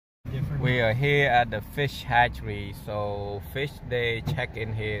We are here at the fish hatchery, so fish day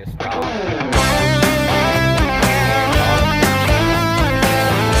check-in here starts.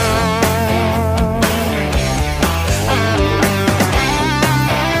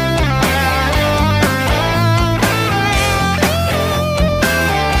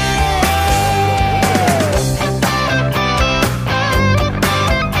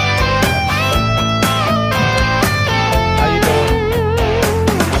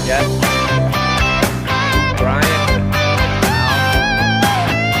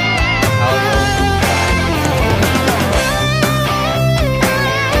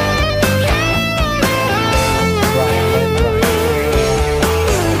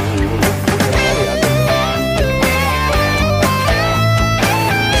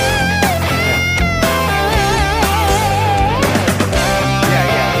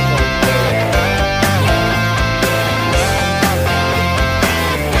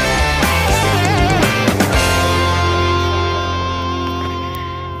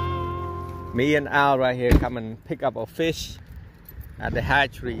 Me and Al right here come and pick up a fish at the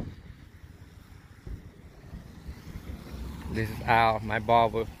hatchery. This is Al, my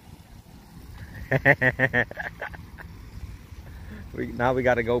barber. Now we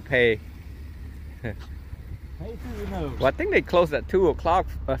gotta go pay. Pay through your nose. Well, I think they close at 2 o'clock,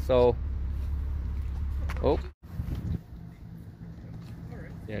 so. Oh.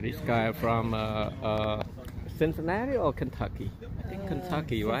 Yeah, this guy from Cincinnati or Kentucky? I think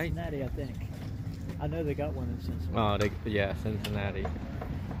Kentucky, right? Cincinnati, I think. I know they got one in Oh, Cincinnati. yeah, Cincinnati.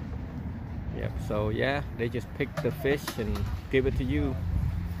 Yep. So yeah, they just pick the fish and give it to you.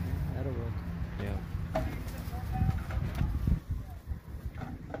 That'll work. Yeah.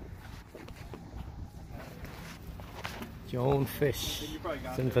 Jones Fish,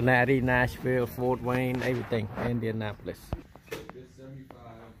 Cincinnati, Nashville, Fort Wayne, everything, Indianapolis.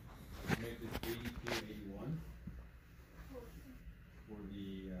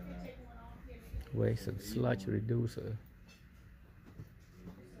 Waste and sludge reducer.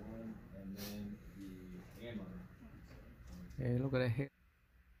 Hey, look at that here.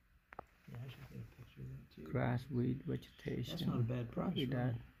 Yeah, I should get a picture of that too. Grass, weed, vegetation. That's not a bad price. Look at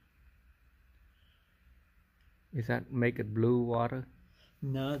Right? that. Is that make it blue water?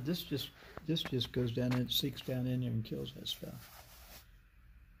 No, this just goes down and seeks down in there and kills that stuff.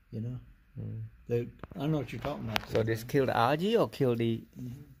 You know? I don't know what you're talking about. So this kill the algae or kill the...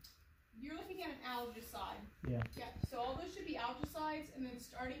 You're looking at an algicide. Yeah. Yeah. So all those should be algicides, and then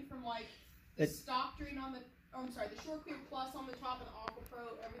starting from like the stock drain on the, the Short Clear Plus on the top and the Aqua Pro,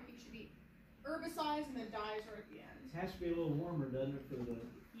 everything should be herbicides, and then dyes are at the end. It has to be a little warmer, doesn't it, for the...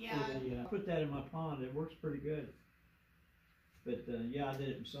 Yeah. I put that in my pond. It works pretty good. But yeah, I did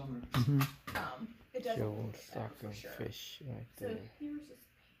it in summer. It doesn't Jones work better, for sucking sure. fish right So there. here's just.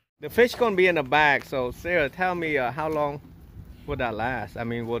 The fish gonna be in the bag, so Sarah, tell me how long will that last? I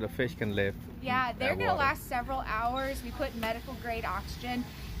mean, will the fish can live? Yeah, they're going to water? last several hours. We put medical grade oxygen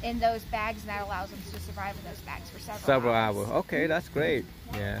in those bags, and that allows them to survive in those bags for several hours. Okay, that's great.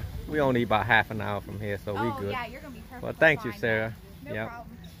 Yeah, we only about half an hour from here, so we good. Yeah, you're going to be perfect. Well, thank you, Sarah. No Yep.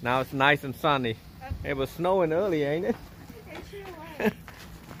 problem. Now it's nice and sunny. Okay. It was snowing early, ain't it? It sure was.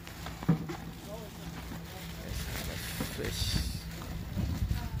 Fish.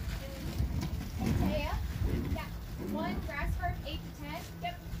 Yeah. One grass carp, 8 to 10.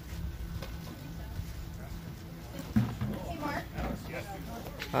 Yep. Hey, Mark.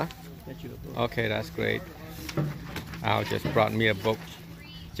 Huh? Get you a book. Okay, that's great. Al just brought me a book.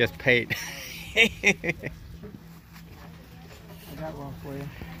 Just paid. I got one for you.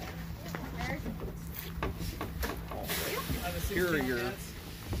 Here are your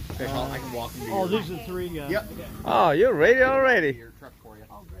fish. I can walk them to Oh, your, these are 3. Yep. Oh, you're ready already. your truck for you.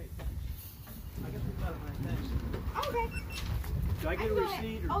 Oh, great. I guess we got it right next. Okay. Do I get a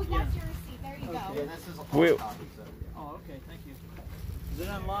receipt? Or, Oh, yeah. that's your receipt. There you Okay. go. Yeah, this is a We'll- hard copy, so. Oh, okay. Thank you. Is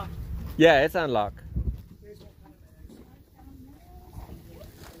it unlocked? Yeah, it's unlocked.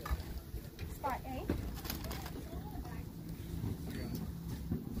 Spot A.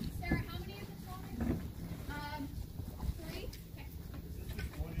 Sarah, how many is it? 3.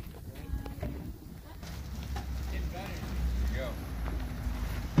 Go.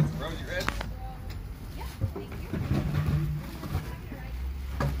 Rose, you ready? Yep, thank you.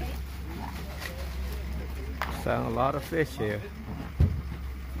 Found a lot of fish here.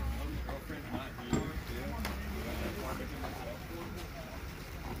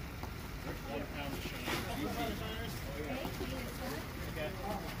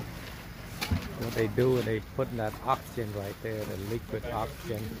 What they do is they put that oxygen right there, the liquid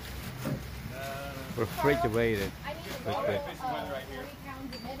oxygen, refrigerated. I need liquid. 40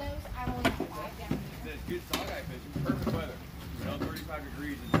 pounds of minnows. I 45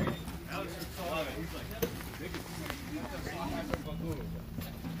 degrees and raining. Alex is so love it. He's like, that's the biggest.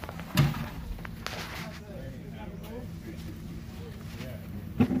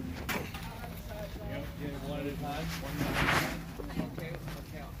 One at a time. Okay,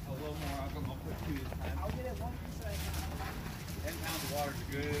 a little more. I'll put 2 this time. I'll get it 1 piece at a time. 10 pounds of water is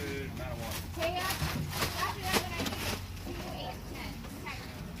a good amount of water. Hey, after that, when I need 8, 10.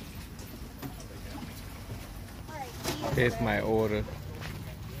 All right. Here's my order.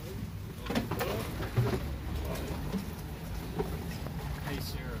 Hey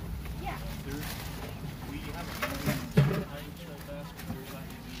Sarah. Yeah. We have a basket. There's not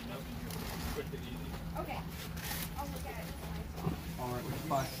even enough in here. Quick and easy. Okay. I'll look at it. All right, which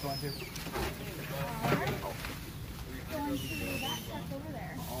spot you going to? Going to that truck over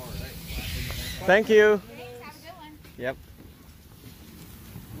there. All right. Thank you. Thanks. Have a good one. Yep.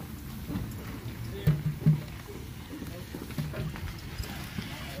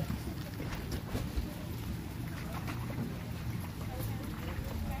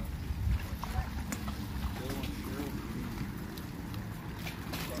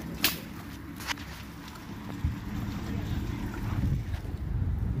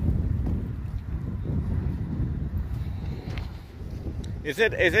 Is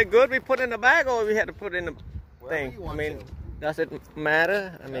it good we put in the bag or we had to put in the thing? I mean, does it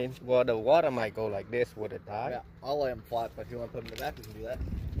matter? I mean, well, the water might go like this. Would it die? Yeah, I'll lay them flat, but if you want to put them in the back, we can do that.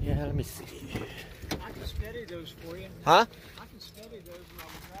 Yeah, let me see. I can steady those for you. Huh? I can steady those while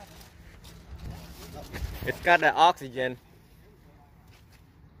we're driving. It's got the oxygen.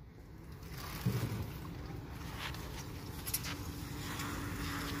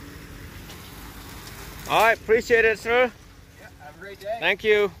 All right, appreciate it, sir. Yeah, have a great day. Thank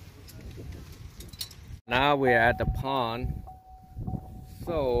you. Now we're at the pond.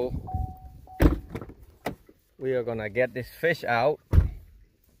 So we are gonna get this fish out.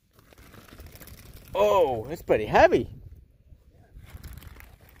 Oh, it's pretty heavy.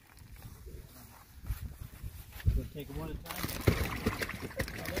 We'll take it one at a time.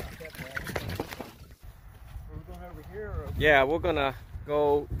 Are we going over here or over? Yeah, we're gonna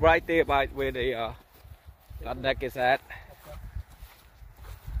go right there by where the deck is at.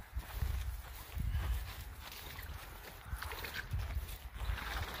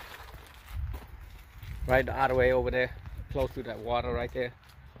 Right the other way over there, close to that water right there.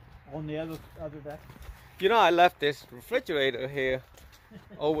 On the other deck? You know, I left this refrigerator here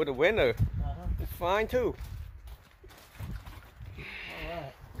over the winter. It's fine too.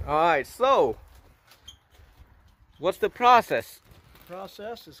 All right, so what's the process?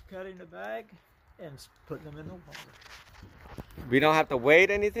 Process is cutting the bag and putting them in the water. We don't have to wait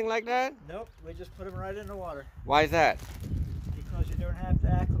anything like that? Nope, we just put them right in the water Why is that? because you don't have to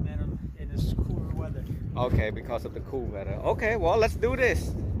acclimate them in this cooler weather. Okay, because of the cool weather. Okay, well, let's do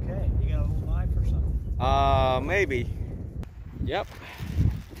this. Okay, you got a little knife or something? Maybe. Yep.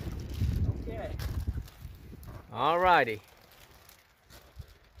 Okay. All righty.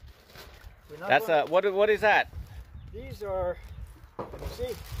 We're not That's going- what is that? These are,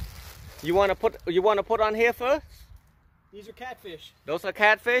 see, You want to put on here first? these are catfish. Those are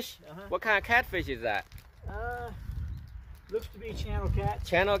catfish? Uh-huh. What kind of catfish is that? Looks to be channel cat.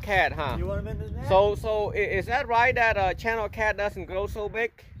 Channel cat, huh? You want them in the net? So is that right that channel cat doesn't grow so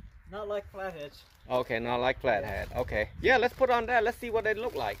big? Not like flatheads. Okay, not like flathead. Okay. Yeah, let's put on that. Let's see what they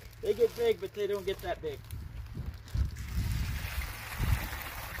look like. They get big, but they don't get that big.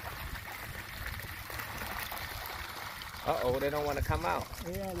 Uh-oh, they don't want to come out.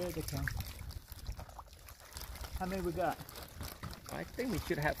 Yeah, there they come. How many we got? I think we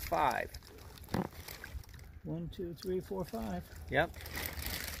should have 5. 1, 2, 3, 4, 5. Yep.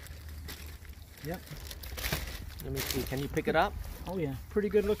 Yep. Let me see. Can you pick it up? Oh yeah, pretty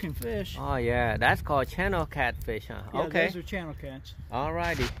good looking fish. Oh, yeah. That's called channel catfish, huh? Yeah, Okay. those are channel cats. All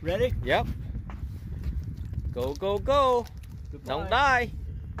righty. Ready? Yep. Go, go, go. Goodbye. Don't die.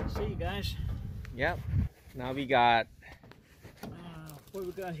 See you guys. Yep. Now we got, What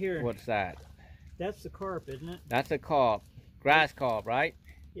we got here? what's that? That's the carp, isn't it? That's a carp. Grass carp, right?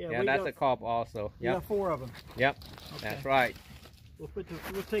 Yeah, Yeah, we that's got, a carp also. we got Yep. 4 of them. Yep. Okay. That's right.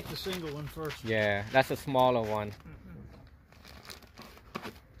 We'll take the single one first. Yeah, that's a smaller one.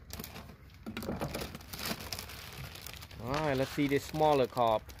 All right, let's see this smaller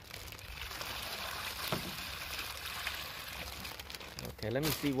carp. Okay, let me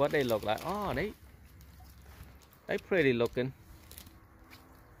see what they look like. Oh, they pretty looking.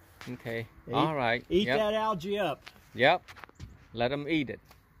 Okay. All right. Eat Yep. that algae up. Yep. Let them eat it.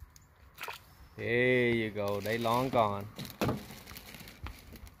 There you go. They long gone. And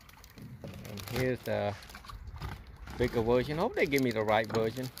here's the Bigger version. Hope they give me the right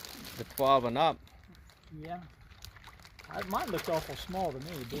version. The 12 and up. Yeah. Mine looks awful small to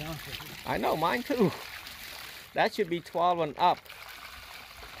me, to be honest with you. I know, mine too. That should be 12 and up.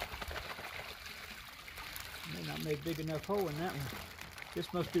 May not make big enough hole in that one.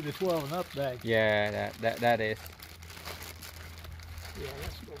 This must be the 12 and up bag. Yeah, that is. Yeah,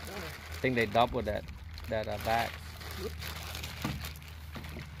 that's a little better. I think they doubled that bag.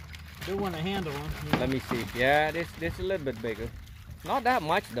 Do want to handle one. Yeah. Let me see. Yeah, this is a little bit bigger. Not that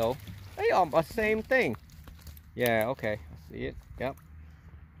much though. They are the same thing. Yeah, okay. I see it. Yep.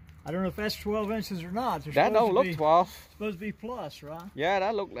 I don't know if that's 12 inches or not. That don't look 12. Supposed to be plus, right? Yeah,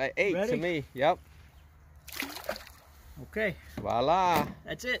 that looked like 8 Ready? to me. Yep. Okay. Voila.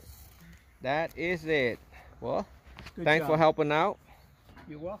 That's it. That is it. Well, Good thanks job. for helping out.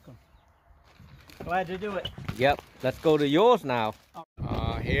 You're welcome. Glad to do it. Yep. Let's go to yours now.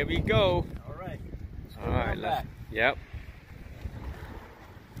 Here we go. All right. All right. Let's. Yep.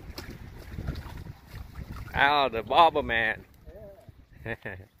 Oh, the barber man. Yeah.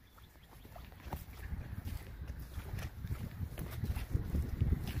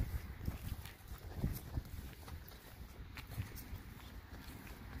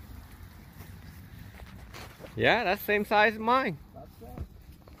 Yeah, that's the same size as mine. That's right.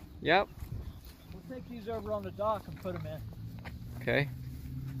 Yep. We'll take these over on the dock and put them in. Okay.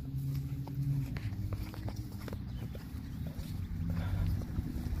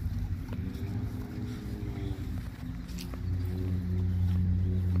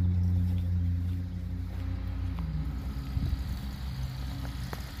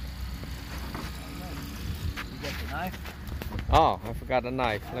 You got the knife? Oh, I forgot the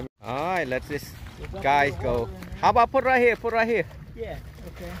knife. All right, let's just guys go. How about put right here? Put right here. Yeah.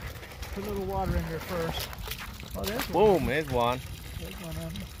 Okay. Put a little water in there first. Oh, there's one. Boom, there's one. There's one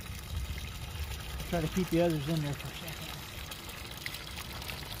of them. Try to keep the others in there for a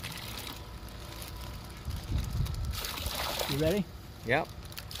second. You ready? Yep.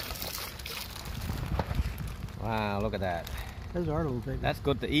 Wow, look at that. Those are a little big. That's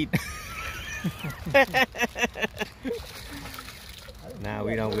good to eat. Nah,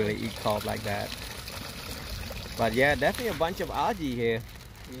 we don't really eat carp like that. But yeah, definitely a bunch of algae here.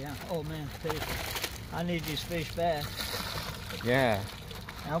 Yeah. Oh man, I need these fish fast. Yeah.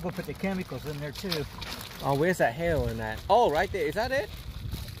 And I'm gonna put the chemicals in there too. Oh, where's that hail in that? Oh, right there. Is that it?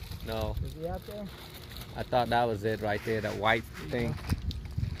 No. Is he out there? I thought that was it right there, that white thing.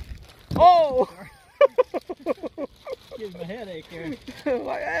 Oh! Gives me a headache here.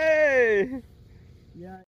 Like, hey! Yeah.